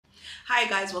Hi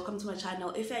guys, welcome to my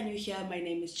channel. If you're new here, my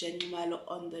name is Jenny Milo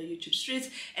on the YouTube streets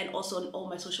and also on all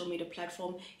my social media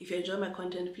platforms. If you enjoy my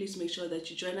content, please make sure that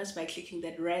you join us by clicking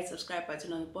that red subscribe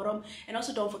button on the bottom, and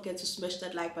also don't forget to smash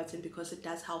that like button because it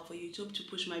does help for YouTube to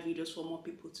push my videos for more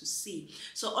people to see.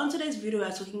 So on today's video,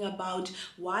 we're talking about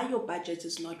why your budget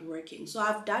is not working. So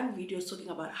I've done videos talking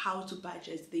about how to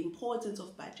budget, the importance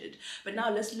of budget, but now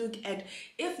let's look at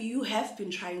if you have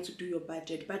been trying to do your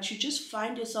budget but you just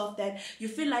find yourself that you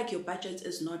feel like your budget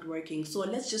is not working. So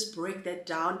let's just break that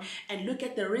down and look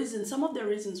at the reasons, some of the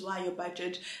reasons why your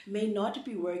budget may not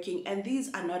be working. And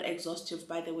these are not exhaustive,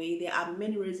 by the way. There are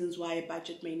many reasons why a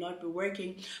budget may not be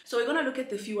working. So we're going to look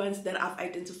at the few ones that I've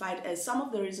identified as some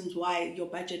of the reasons why your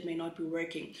budget may not be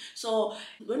working. So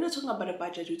when we're talking about a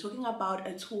budget, we're talking about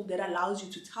a tool that allows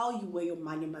you to tell you where your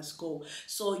money must go.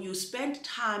 So you spend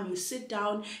time, you sit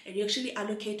down and you actually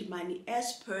allocate money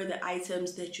as per the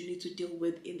items that you need to deal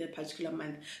with in that particular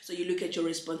month. So you look at your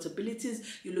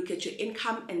responsibilities, you look at your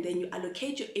income, and then you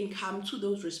allocate your income to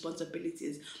those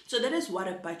responsibilities. So that is what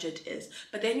a budget is.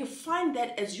 But then you find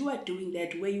that as you are doing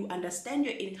that, where you understand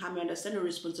your income, you understand your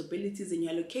responsibilities, and you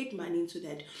allocate money into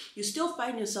that, you still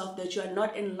find yourself that you are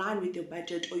not in line with your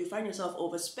budget, or you find yourself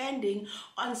overspending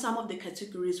on some of the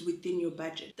categories within your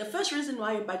budget. The first reason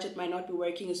why your budget might not be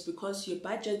working is because your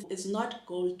budget is not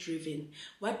goal driven.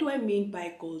 What do I mean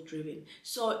by goal driven?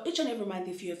 So each and every month,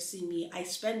 if you have seen me, I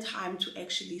spend time to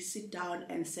actually sit down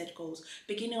and set goals.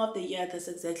 Beginning of the year, that's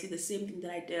exactly the same thing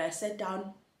that I did. I sat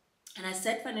down and I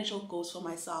set financial goals for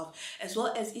myself, as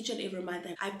well as each and every month.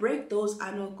 I break those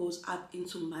annual goals up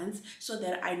into months so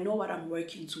that I know what I'm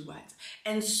working towards.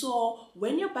 And so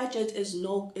when your budget is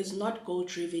not goal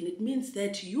driven, it means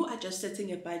that you are just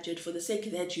setting a budget for the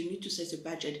sake that you need to set a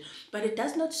budget, but it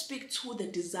does not speak to the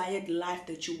desired life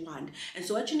that you want. And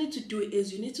so what you need to do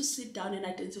is you need to sit down and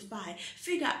identify,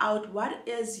 figure out what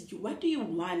do you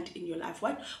want in your life?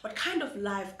 What kind of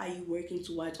life are you working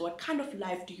towards? What kind of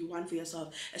life do you want for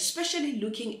yourself? Especially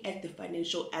looking at the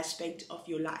financial aspect of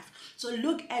your life. So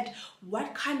look at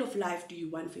what kind of life do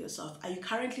you want for yourself. Are you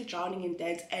currently drowning in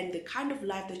debt, and the kind of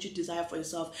life that you desire for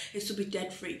yourself is to be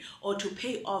debt free or to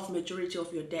pay off majority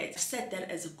of your debt? Set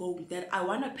that as a goal, that I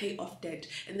want to pay off debt.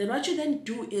 And then what you then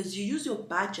do is you use your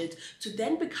budget to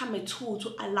then become a tool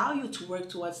to allow you to work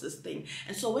towards this thing.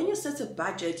 And so when you set a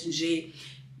budget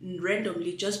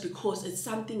randomly, just because it's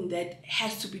something that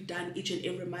has to be done each and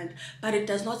every month, but it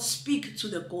does not speak to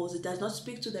the goals, it does not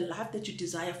speak to the life that you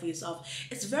desire for yourself,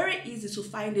 it's very easy to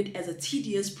find it as a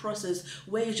tedious process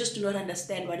where you just do not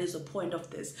understand what is the point of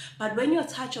this. But when you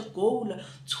attach a goal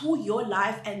to your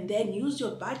life and then use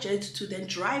your budget to then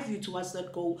drive you towards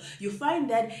that goal, you find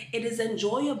that it is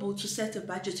enjoyable to set a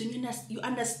budget, and you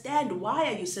understand why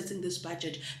are you setting this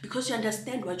budget, because you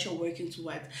understand what you're working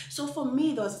towards. So for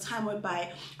me, there was a time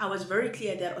whereby I was very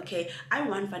clear that, okay, I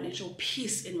want financial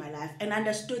peace in my life, and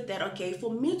understood that, okay,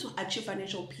 for me to achieve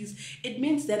financial peace, it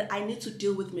means that I need to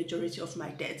deal with majority of my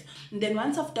debt. And then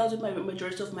once I've dealt with my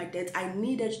majority of my debt, I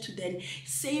needed to then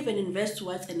save and invest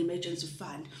towards an emergency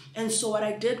fund. And so what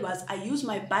I did was I used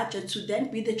my budget to then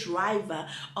be the driver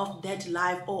of that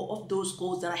life, or of those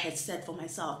goals that I had set for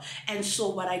myself. And so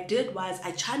what I did was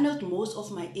I channeled most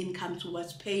of my income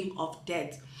towards paying off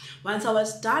debt. Once I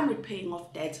was done with paying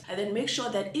off debt, I then make sure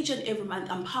that each and every month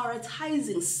I'm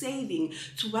prioritizing saving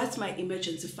towards my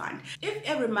emergency fund. If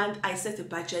every month I set a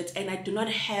budget and I do not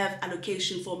have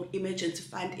allocation for emergency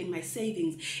fund in my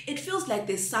savings, it feels like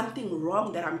there's something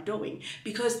wrong that I'm doing,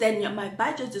 because then my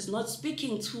budget is not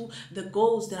speaking to the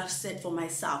goals that I've set for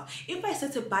myself. If I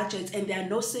set a budget and there are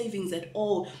no savings at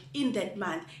all in that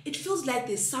month, it feels like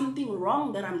there's something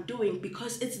wrong that I'm doing,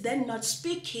 because it's then not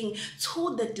speaking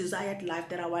to the desired life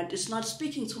that I want. It's not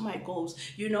speaking to my goals,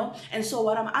 you know. And so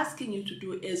what I'm asking you to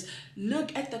do is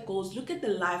look at the goals, look at the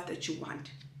life that you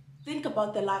want. Think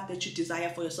about the life that you desire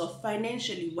for yourself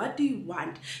financially. What do you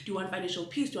want? Do you want financial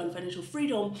peace? Do you want financial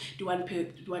freedom? Do you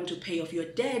want to pay off your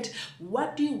debt?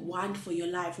 What do you want for your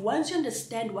life? Once you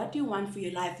understand what you want for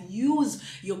your life, use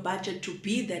your budget to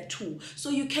be that tool. So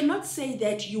you cannot say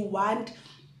that you want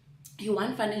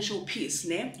financial peace,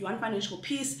 né? You want financial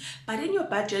peace, but in your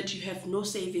budget you have no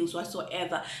savings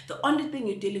whatsoever. The only thing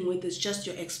you're dealing with is just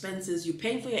your expenses. You're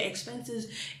paying for your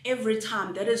expenses every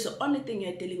time. That is the only thing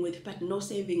you're dealing with, but no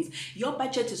savings. Your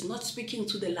budget is not speaking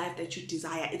to the life that you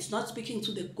desire. It's not speaking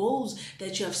to the goals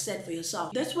that you have set for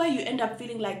yourself. That's why you end up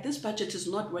feeling like this budget is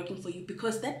not working for you,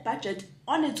 because that budget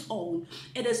on its own,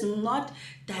 it is not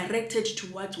directed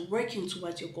towards working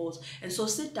towards your goals. And so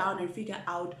sit down and figure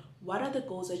out what are the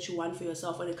goals that you want for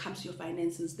yourself when it comes to your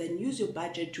finances, then use your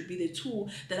budget to be the tool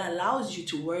that allows you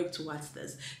to work towards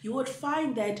this. You would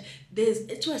find that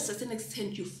to a certain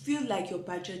extent, you feel like your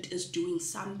budget is doing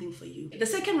something for you. The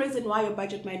second reason why your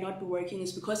budget might not be working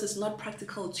is because it's not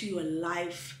practical to your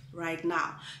life right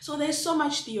now. So there's so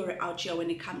much theory out here when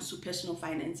it comes to personal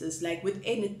finances. Like with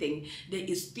anything, there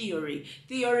is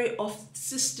theory of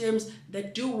systems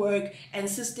that do work and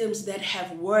systems that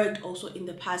have worked also in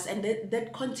the past and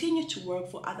that continue to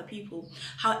work for other people.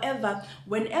 However,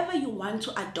 whenever you want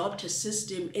to adopt a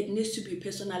system, it needs to be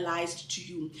personalized to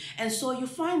you. And so you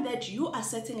find that you are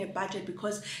setting a budget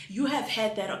because you have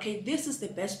had that, okay, this is the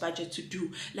best budget to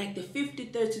do, like the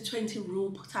 50-30-20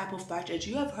 rule type of budget.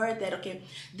 You have heard that, okay,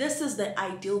 this is the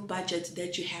ideal budget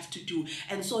that you have to do.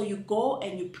 And so you go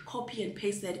and you copy and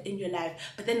paste that in your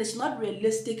life, but then it's not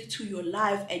realistic to your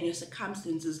life and your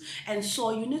circumstances. And so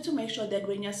you need to make sure that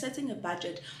when you're setting a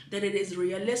budget, that it is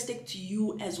realistic to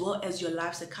you as well as your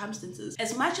life circumstances.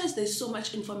 As much as there's so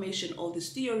much information, all this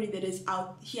theory that is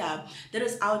out here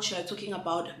talking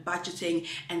about budgeting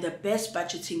and the best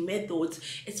budgeting methods,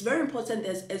 it's very important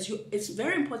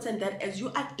that as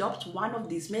you adopt one of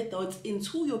these methods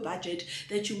into your budget,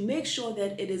 that you make sure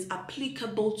that it is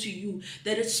applicable to you,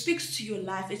 that it speaks to your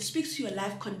life, it speaks to your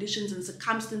life conditions and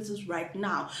circumstances right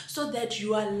now, so that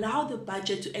you allow the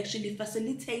budget to actually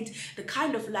facilitate the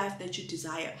kind of life that you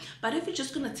desire. But if you're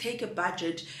just going to take a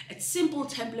budget, a simple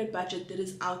template budget that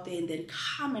is out there, and then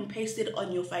come and paste it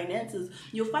on your finances,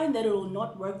 you'll find that it will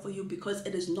not work for you because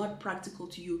it is not practical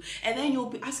to you. And then you'll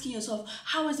be asking yourself,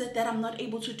 how is it that I'm not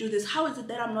able to do this? How is it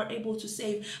that I'm not able to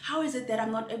save? How is it that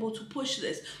I'm not able to push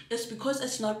this? It's because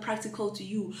it's not practical to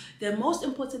you. The most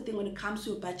important thing when it comes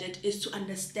to a budget is to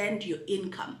understand your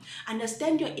income.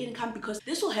 Understand your income, because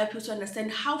this will help you to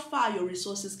understand how far your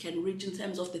resources can reach in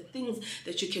terms of the things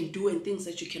that you can do and things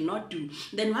that you cannot do.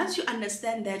 Then once you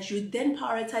understand that, you then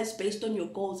prioritize based on your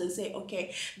goals and say,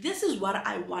 okay, this is what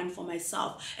I want for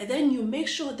myself. And then you make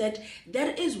sure that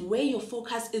that is where your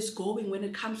focus is going when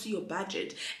it comes to your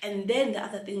budget. And then the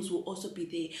other things will also be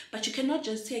there. But you cannot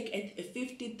just take a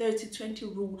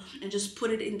 50-30-20 rule and just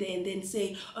put it in there and then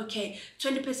say, okay,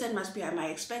 20% must be my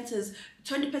expenses,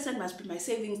 20% must be my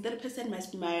savings, 30%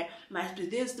 must be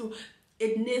this.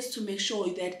 It needs to make sure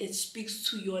that it speaks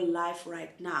to your life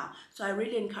right now. So I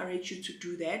really encourage you to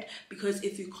do that, because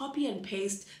if you copy and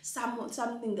paste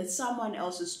something that someone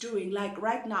else is doing, like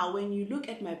right now, when you look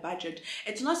at my budget,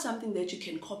 it's not something that you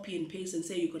can copy and paste and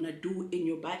say you're gonna do in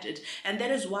your budget. And that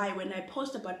is why when I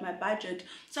post about my budget,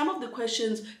 some of the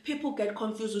questions, people get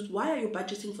confused with, why are you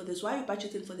budgeting for this? Why are you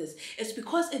budgeting for this? It's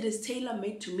because it is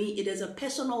tailor-made to me. It is a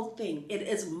personal thing. It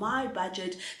is my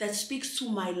budget that speaks to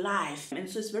my life. And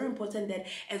so it's very important that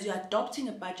as you're adopting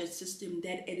a budget system,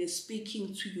 that it is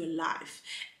speaking to your life.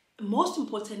 Most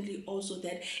importantly also,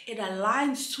 that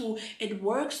it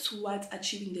works towards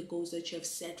achieving the goals that you have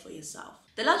set for yourself.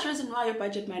 The last reason why your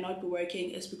budget might not be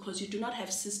working is because you do not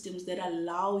have systems that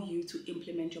allow you to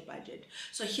implement your budget.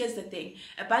 So here's the thing.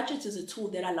 A budget is a tool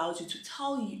that allows you to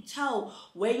tell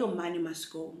where your money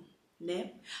must go.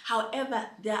 However,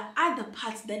 there are other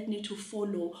parts that need to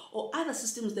follow, or other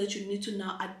systems that you need to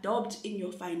now adopt in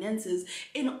your finances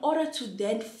in order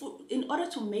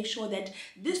to make sure that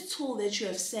this tool that you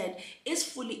have set is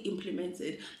fully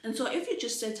implemented. And so if you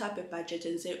just set up a budget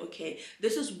and say, okay,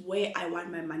 this is where I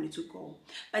want my money to go,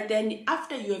 but then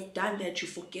after you have done that, you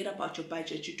forget about your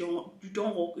budget, you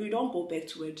don't go back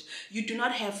to it, you do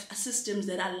not have systems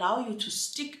that allow you to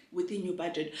stick within your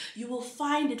budget, you will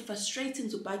find it frustrating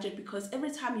to budget, because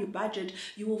every time you budget,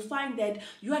 you will find that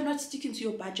you are not sticking to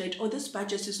your budget, or this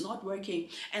budget is not working,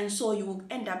 and so you will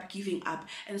end up giving up.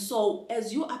 And so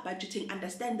as you are budgeting,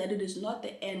 understand that it is not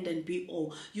the end and be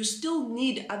all. You still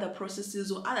need other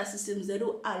processes or other systems that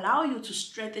will allow you to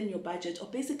strengthen your budget, or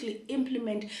basically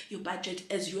implement your budget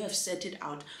as you have set it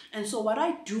out. And so what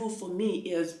I do for me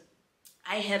is,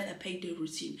 I have a payday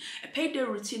routine. A payday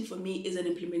routine for me is an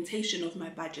implementation of my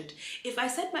budget. If I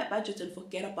set my budget and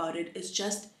forget about it, it's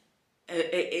just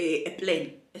a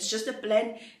plan. It's just a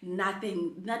plan.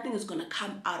 Nothing is gonna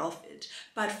come out of it.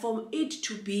 But for it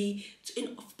to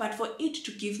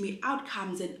give me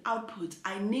outcomes and outputs,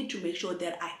 I need to make sure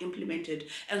that I implement it.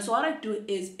 And so what I do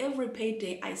is, every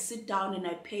payday I sit down and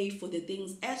I pay for the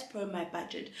things as per my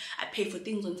budget. I pay for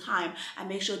things on time. I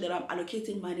make sure that I'm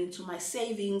allocating money into my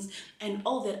savings and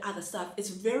all that other stuff. It's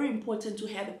very important to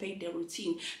have a payday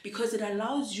routine, because it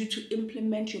allows you to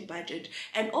implement your budget.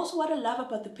 And also what I love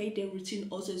about the payday routine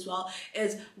also as well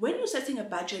is, when you're setting a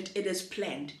budget, it is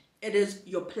planned. It is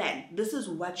your plan. This is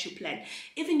what you plan.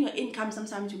 Even your income,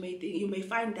 sometimes you may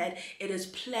find that it is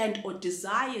planned or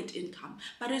desired income,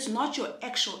 but it's not your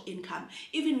actual income.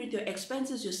 Even with your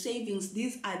expenses, your savings,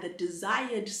 these are the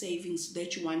desired savings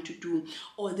that you want to do,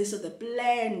 or these are the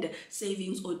planned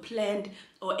savings or planned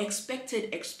or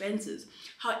expected expenses.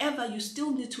 However, you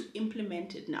still need to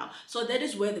implement it now. So that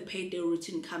is where the payday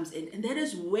routine comes in, and that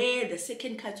is where the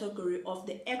second category of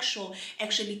the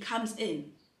actually comes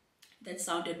in. That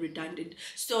sounded redundant.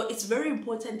 So it's very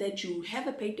important that you have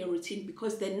a payday routine,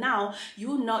 because then now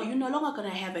you're no longer going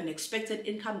to have an expected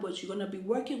income, but you're going to be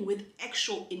working with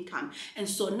actual income. And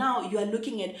so now you are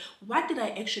looking at, what did I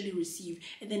actually receive?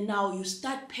 And then now you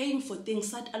start paying for things,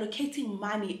 start allocating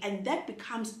money, and that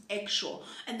becomes actual.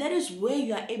 And that is where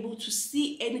you are able to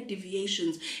see any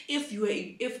deviations. If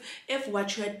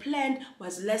what you had planned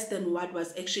was less than what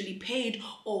was actually paid,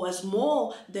 or was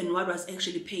more than what was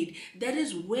actually paid, that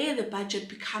is where the budget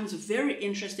becomes very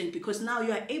interesting, because now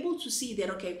you are able to see that,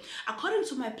 okay, according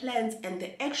to my plans and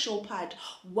the actual part,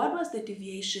 what was the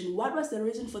deviation, what was the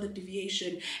reason for the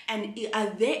deviation, and is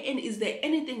there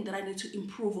anything that I need to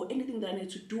improve, or anything that I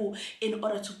need to do in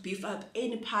order to beef up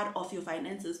any part of your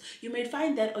finances. You may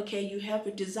find that, okay, you have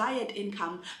a desired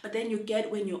income, but then you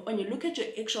get, when you look at your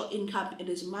actual income, it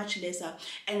is much lesser,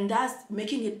 and that's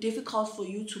making it difficult for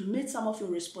you to meet some of your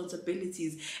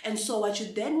responsibilities. And so what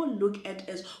you then will look at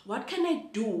is, what can I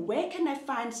do? Where can I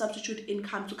find substitute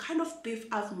income to kind of beef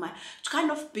up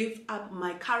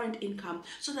my current income,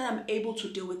 so that I'm able to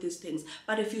deal with these things?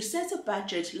 But if you set a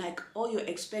budget, like all your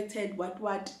expected,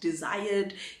 what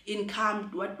desired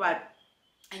income,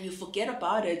 and you forget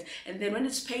about it, and then when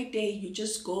it's payday, you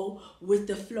just go with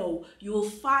the flow, you will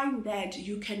find that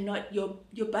you cannot,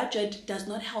 your budget does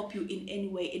not help you in any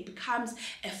way. It becomes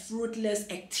a fruitless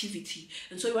activity.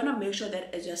 And so you want to make sure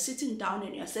that as you're sitting down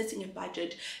and you're setting a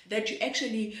budget, that you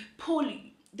actually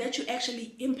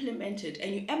implement it,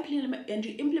 and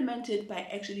you implement it by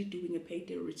actually doing a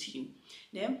payday routine.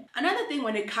 Yeah? Another thing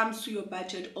when it comes to your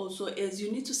budget also is,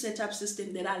 you need to set up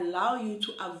systems that allow you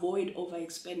to avoid over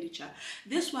expenditure.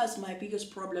 This was my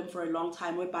biggest problem for a long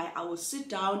time, whereby I will sit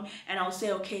down and I'll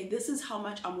say, okay, this is how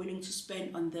much I'm willing to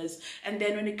spend on this, and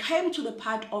then when it came to the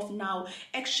part of now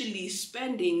actually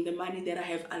spending the money that I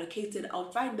have allocated,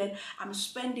 I'll find that I'm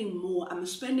spending more, I'm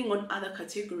spending on other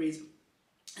categories.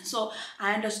 And so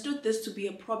I understood this to be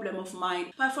a problem of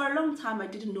mine, but for a long time I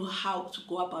didn't know how to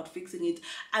go about fixing it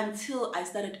until I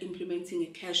started implementing a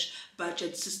cash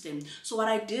budget system. So what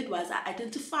I did was, I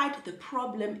identified the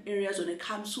problem areas when it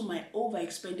comes to my over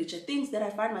expenditure, things that I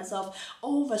find myself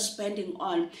overspending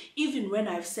on, even when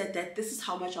I've said that this is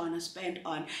how much I want to spend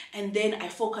on. And then I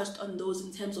focused on those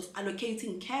in terms of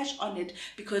allocating cash on it,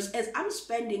 because as I'm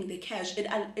spending the cash,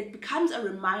 it becomes a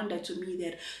reminder to me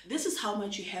that this is how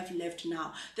much you have left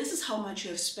now. This is how much you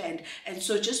have spent, and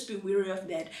so just be wary of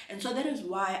that. And so that is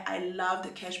why I love the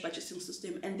cash budgeting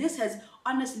system, and this has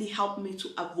honestly helped me to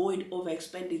avoid over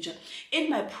expenditure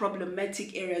in my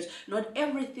problematic areas. Not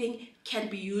everything can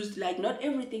be used, like not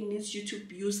everything needs you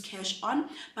to use cash on,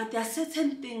 but there are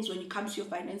certain things when it comes to your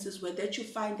finances where that you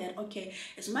find that, okay,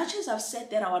 as much as I've said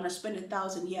that I want to spend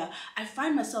 1,000 here, I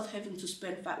find myself having to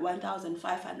spend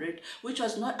 1,500, which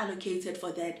was not allocated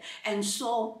for that. And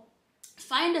so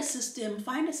find a system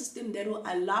that will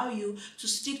allow you to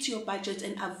stick to your budget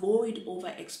and avoid over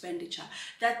expenditure.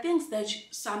 There are things that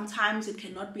sometimes it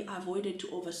cannot be avoided to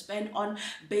overspend on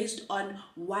based on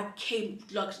what came.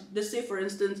 Like, let's say for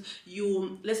instance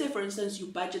you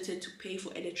budgeted to pay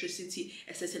for electricity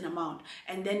a certain amount,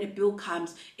 and then a bill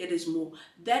comes, it is more.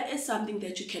 That is something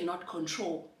that you cannot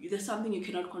control. There's something you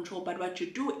cannot control, but what you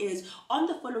do is, on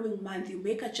the following month, you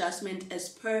make adjustment as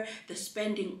per the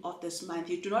spending of this month.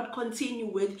 You do not continue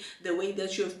with the way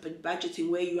that you have been budgeting,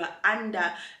 where you are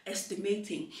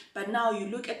underestimating, but now you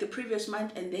look at the previous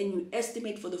month and then you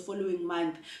estimate for the following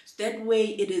month. So that way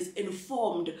it is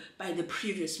informed by the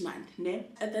previous month.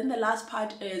 And then the last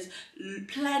part is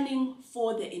planning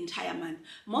for the entire month.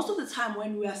 Most of the time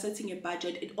when we are setting a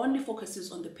budget, it only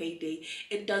focuses on the payday.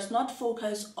 It does not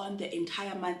focus on the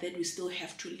entire month that we still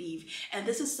have to leave. And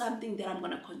this is something that I'm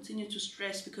going to continue to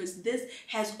stress, because this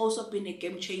has also been a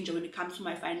game changer when it comes to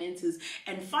my finances,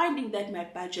 and finding that my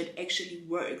budget actually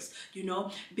works,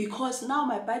 because now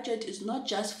my budget is not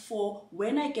just for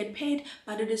when I get paid,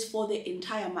 but it is for the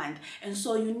entire month. And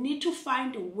so you need to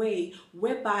find a way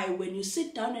whereby when you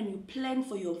sit down and you plan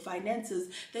for your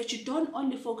finances, that you don't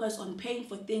only focus on paying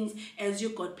for things as you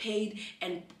got paid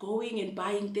and going and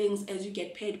buying things as you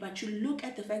get paid, but you look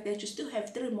at the fact that you still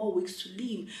have 3 more weeks to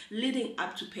leave leading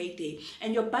up to payday,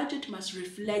 and your budget must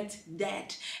reflect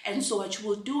that. And so what you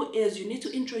will do is, you need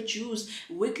to introduce introduce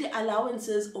weekly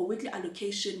allowances or weekly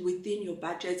allocation within your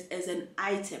budget as an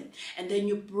item, and then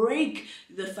you break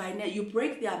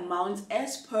the amounts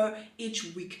as per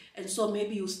each week. And so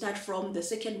maybe you start from the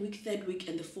second week, third week,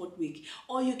 and the fourth week,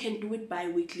 or you can do it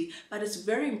bi-weekly. But it's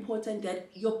very important that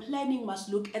your planning must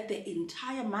look at the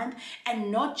entire month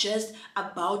and not just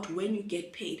about when you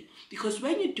get paid, because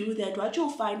when you do that, what you'll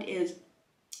find is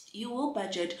you will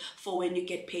budget for when you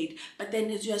get paid, but then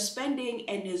as you're spending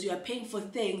and as you're paying for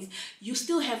things, you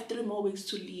still have 3 more weeks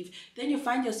to leave. Then you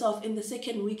find yourself in the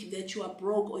second week that you are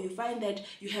broke, or you find that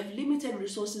you have limited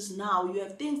resources now. You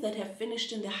have things that have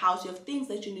finished in the house, you have things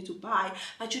that you need to buy,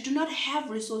 but you do not have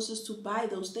resources to buy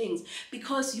those things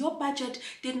because your budget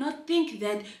did not think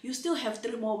that you still have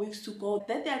 3 more weeks to go,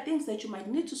 that there are things that you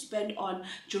might need to spend on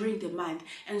during the month.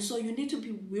 And so you need to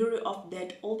be wary of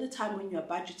that all the time when you're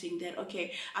budgeting, that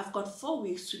okay, I've got 4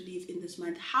 weeks to live in this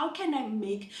month. How can I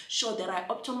make sure that I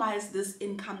optimize this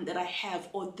income that I have,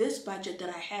 or this budget that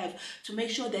I have, to make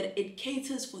sure that it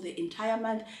caters for the entire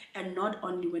month and not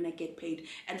only when I get paid?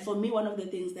 And for me, one of the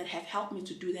things that have helped me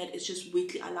to do that is just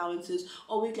weekly allowances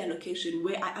or weekly allocation,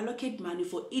 where I allocate money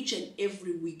for each and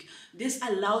every week. This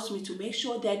allows me to make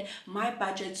sure that my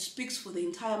budget speaks for the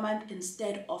entire month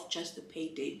instead of just the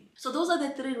payday. So those are the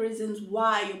 3 reasons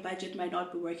why your budget might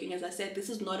not be working. As I said,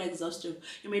 this is not exhaustive.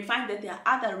 You may find that there are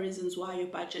other reasons why your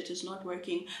budget is not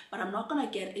working, but I'm not going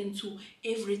to get into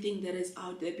everything that is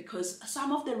out there because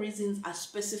some of the reasons are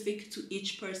specific to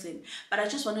each person. But I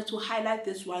just wanted to highlight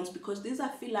these ones because these, I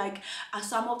feel like, are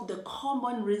some of the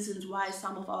common reasons why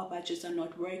some of our budgets are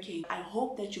not working. I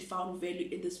hope that you found value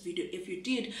in this video. If you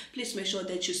did, please make sure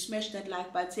that you smash that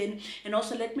like button, and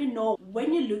also let me know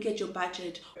when you look at your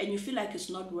budget and you feel like it's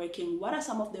not working, what are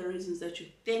some of the reasons that you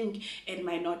think it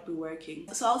might not be working.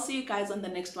 So I'll see you guys on the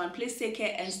next one. Please take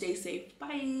care and stay safe.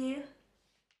 Bye.